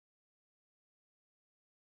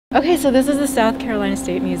Okay, so this is the South Carolina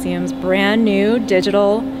State Museum's brand new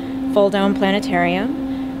digital full-dome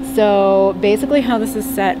planetarium. So basically how this is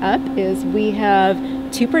set up is we have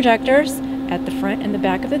two projectors at the front and the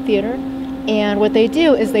back of the theater, and what they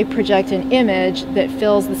do is they project an image that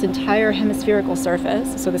fills this entire hemispherical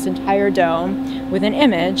surface, so this entire dome, with an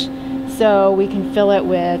image. So we can fill it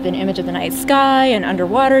with an image of the night sky, an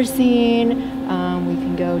underwater scene, we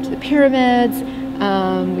can go to the pyramids,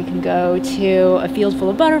 we can go to a field full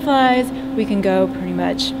of butterflies, we can go pretty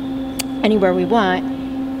much anywhere we want.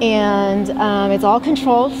 And it's all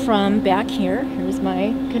controlled from back here. Here's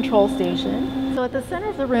my control station. So at the center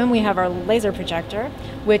of the room we have our laser projector,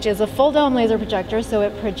 which is a full dome laser projector, so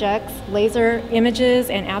it projects laser images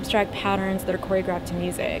and abstract patterns that are choreographed to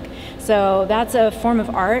music. So that's a form of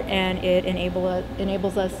art, and it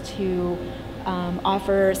enables us to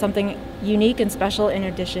offer something unique and special in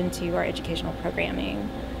addition to our educational programming.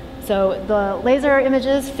 So the laser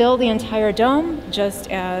images fill the entire dome, just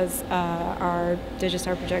as our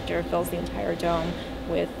Digistar projector fills the entire dome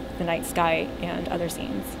with the night sky and other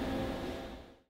scenes.